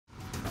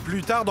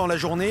Plus tard dans la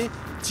journée,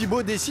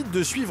 Thibaut décide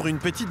de suivre une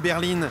petite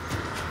berline.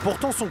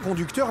 Pourtant, son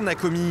conducteur n'a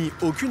commis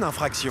aucune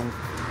infraction.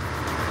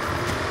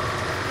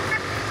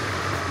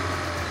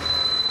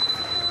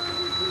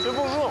 Monsieur,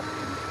 bonjour.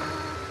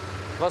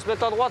 On va se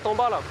mettre à droite en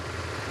bas là.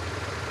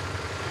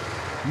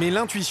 Mais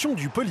l'intuition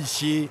du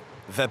policier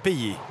va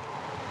payer.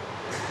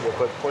 Il n'y a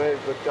pas de problème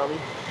avec votre permis.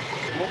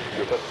 Bon, il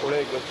n'y a pas de problème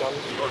avec votre permis.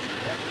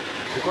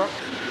 C'est quoi?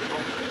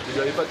 Vous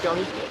n'avez pas de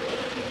permis?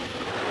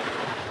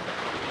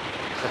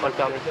 C'est pas le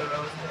permis.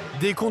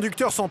 Des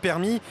conducteurs sans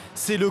permis,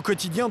 c'est le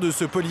quotidien de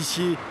ce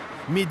policier.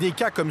 Mais des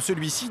cas comme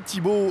celui-ci,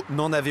 Thibaut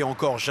n'en avait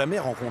encore jamais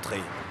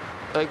rencontré.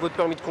 Avec votre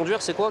permis de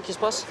conduire, c'est quoi qui se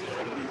passe?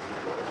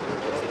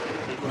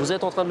 Vous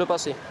êtes en train de le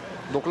passer.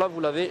 Donc là,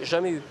 vous l'avez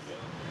jamais eu.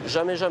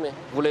 Jamais, jamais.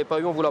 Vous l'avez pas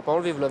eu, on vous l'a pas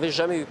enlevé, vous l'avez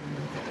jamais eu.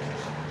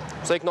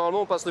 Vous savez que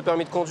normalement, on passe le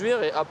permis de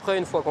conduire et après,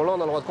 une fois qu'on l'a, on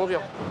a le droit de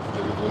conduire.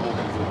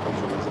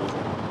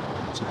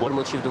 C'est quoi le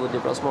motif de votre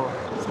déplacement là?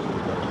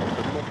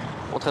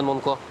 Entraînement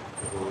de quoi?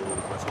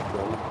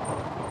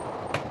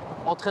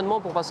 Entraînement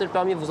pour passer le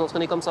permis, vous vous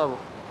entraînez comme ça, vous?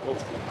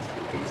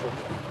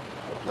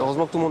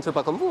 Heureusement que tout le monde ne fait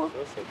pas comme vous. Hein.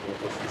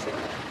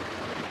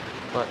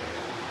 Ouais.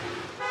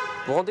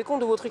 Vous vous rendez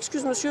compte de votre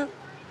excuse, monsieur?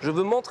 Je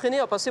veux m'entraîner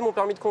à passer mon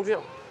permis de conduire.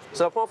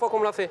 C'est la première fois qu'on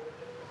me l'a fait.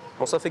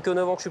 Bon, ça fait que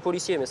 9 ans que je suis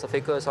policier, mais c'est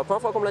la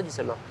première fois qu'on me l'a dit,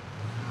 celle-là.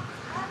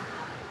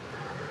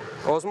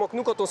 Heureusement que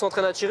nous, quand on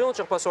s'entraîne à tirer, on ne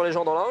tire pas sur les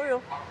gens dans la rue. Hein.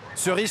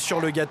 Cerise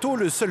sur le gâteau,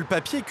 le seul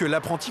papier que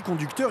l'apprenti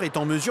conducteur est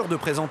en mesure de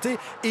présenter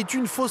est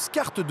une fausse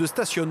carte de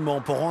stationnement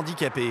pour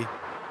handicapés.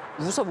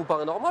 Vous, ça vous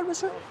paraît normal,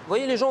 monsieur? Vous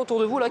voyez les gens autour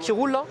de vous, là, qui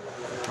roulent, là?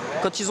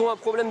 Quand ils ont un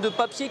problème de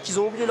papier, qu'ils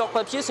ont oublié leur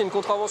papier, c'est une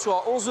contravention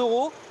à 11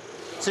 €.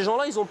 Ces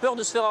gens-là, ils ont peur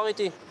de se faire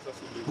arrêter.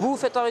 Vous vous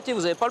faites arrêter,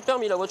 vous n'avez pas le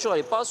permis, la voiture,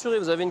 elle n'est pas assurée,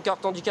 vous avez une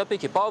carte handicapée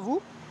qui n'est pas à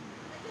vous,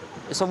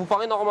 et ça vous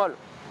paraît normal.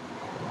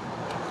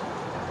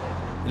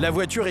 La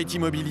voiture est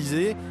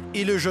immobilisée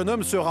et le jeune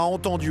homme sera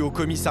entendu au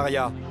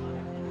commissariat.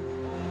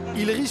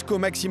 Il risque au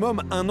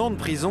maximum 1 an de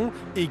prison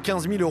et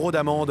 15 000 €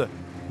 d'amende,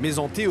 mais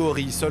en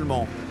théorie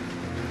seulement.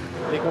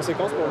 Les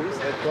conséquences pour lui, ça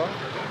va être quoi?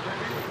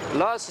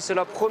 Là, si c'est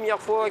la première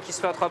fois qu'il se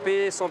fait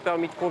attraper sans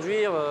permis de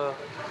conduire,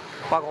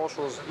 pas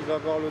grand-chose. Il va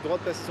avoir le droit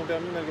de passer son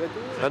permis malgré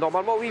tout?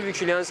 Normalement, oui, vu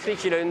qu'il est inscrit,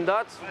 qu'il a une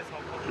date,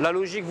 la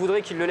logique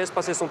voudrait qu'il le laisse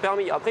passer son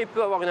permis. Après, il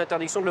peut avoir une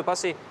interdiction de le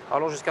passer,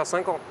 allant jusqu'à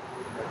 5 ans.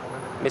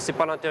 Mais c'est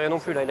pas l'intérêt non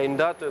plus. Là, il a une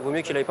date, vaut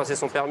mieux qu'il aille passer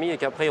son permis et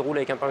qu'après, il roule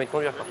avec un permis de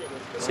conduire.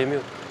 C'est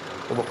mieux.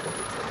 Bon.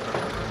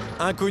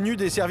 Inconnu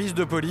des services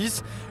de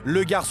police,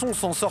 le garçon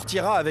s'en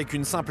sortira avec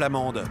une simple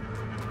amende.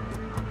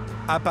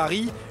 À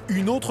Paris,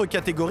 une autre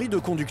catégorie de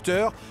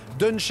conducteurs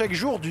donne chaque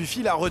jour du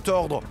fil à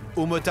retordre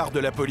aux motards de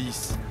la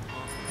police.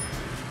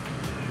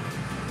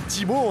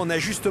 Thibaut en a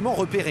justement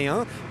repéré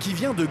un qui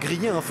vient de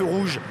griller un feu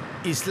rouge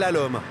et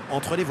slalom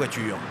entre les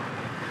voitures.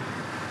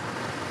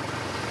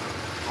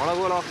 Alors là,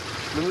 voilà.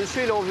 Le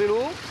monsieur, il est en vélo.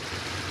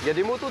 Il y a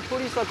des motos de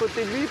police à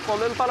côté de lui. Il prend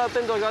même pas la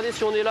peine de regarder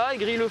si on est là. Il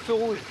grille le feu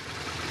rouge.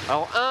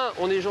 Alors,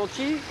 on est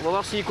gentil. On va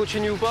voir s'il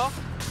continue ou pas.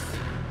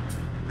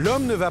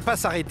 L'homme ne va pas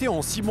s'arrêter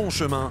en si bon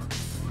chemin.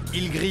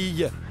 Il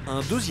grille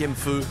un deuxième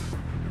feu.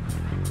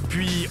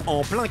 Puis,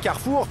 en plein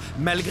carrefour,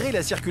 malgré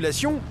la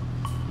circulation,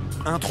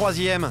 un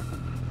troisième.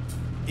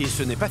 Et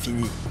ce n'est pas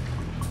fini.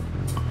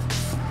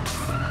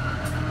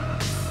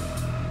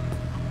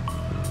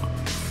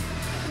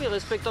 Il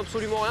respecte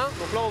absolument rien.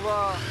 Donc là,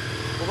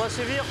 on va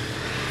sévir.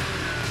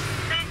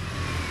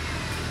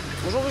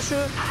 Bonjour monsieur.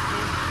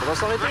 On va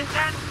s'arrêter.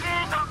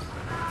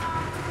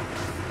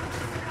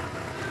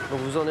 Donc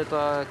vous en êtes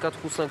à 4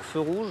 ou 5 feux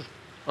rouges,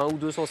 1 ou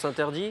 2 sens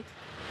interdits.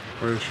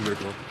 Ouais, je suis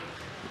d'accord.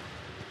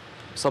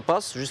 Ça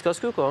passe jusqu'à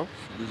ce que quoi. Hein.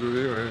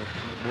 Désolé, ouais.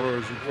 Moi, je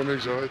vous promets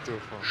que j'arrête.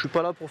 Enfin... Je suis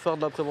pas là pour faire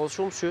de la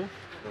prévention, monsieur.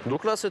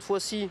 Donc là, cette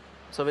fois-ci,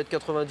 ça va être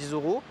 90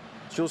 €.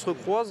 Si on se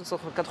recroise, ça sera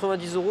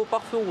 90 €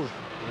 par feu rouge.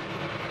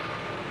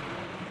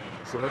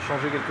 Ça va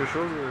changer quelque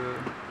chose?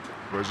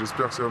 Bah,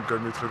 j'espère que ça va me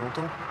calmer très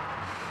longtemps.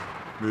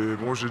 Mais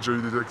bon, j'ai déjà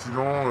eu des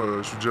accidents,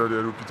 je suis déjà allé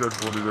à l'hôpital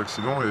pour des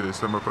accidents et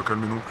ça m'a pas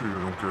calmé non plus,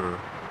 donc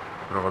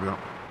on verra bien.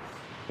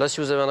 Là, si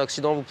vous avez un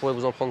accident, vous pourrez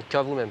vous en prendre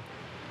qu'à vous-même.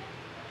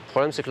 Le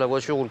problème, c'est que la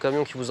voiture ou le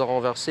camion qui vous a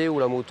renversé ou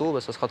la moto,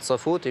 bah, ça sera de sa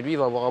faute et lui, il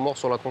va avoir un mort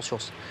sur la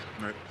conscience.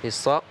 Ouais. Et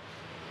ça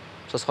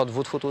sera de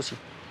votre faute aussi.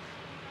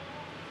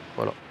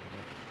 Voilà.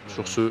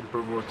 Sur ce, je vais pas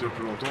vous retenir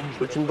plus longtemps. je vous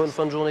souhaite une bonne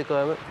fin de journée quand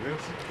même.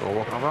 Merci. Au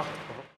revoir. Au revoir.